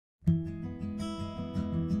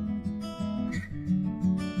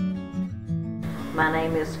My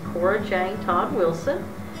name is Cora Jane Todd Wilson,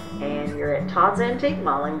 and you're at Todd's Antique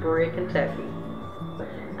Mall in Berea, Kentucky.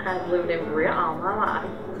 I've lived in Berea all my life.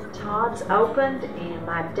 Todd's opened, and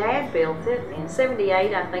my dad built it. In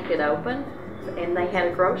 '78, I think it opened, and they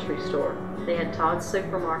had a grocery store. They had Todd's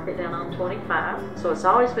Supermarket down on 25, so it's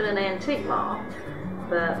always been an antique mall.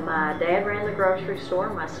 But my dad ran the grocery store,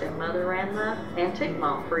 my stepmother ran the antique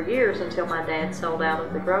mall for years until my dad sold out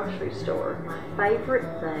of the grocery store. My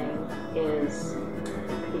favorite thing is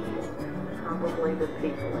people, probably the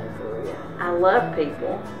people in Berea. I love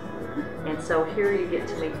people, and so here you get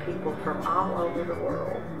to meet people from all over the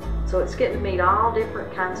world. So it's getting to meet all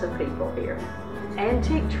different kinds of people here.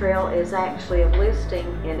 Antique Trail is actually a listing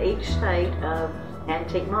in each state of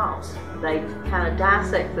antique malls. They kind of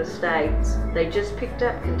dissect the states. They just picked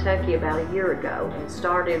up Kentucky about a year ago and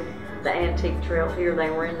started the Antique Trail here.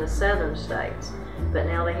 They were in the southern states, but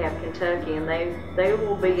now they have Kentucky, and they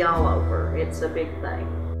will be all over. It's a big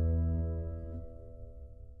thing.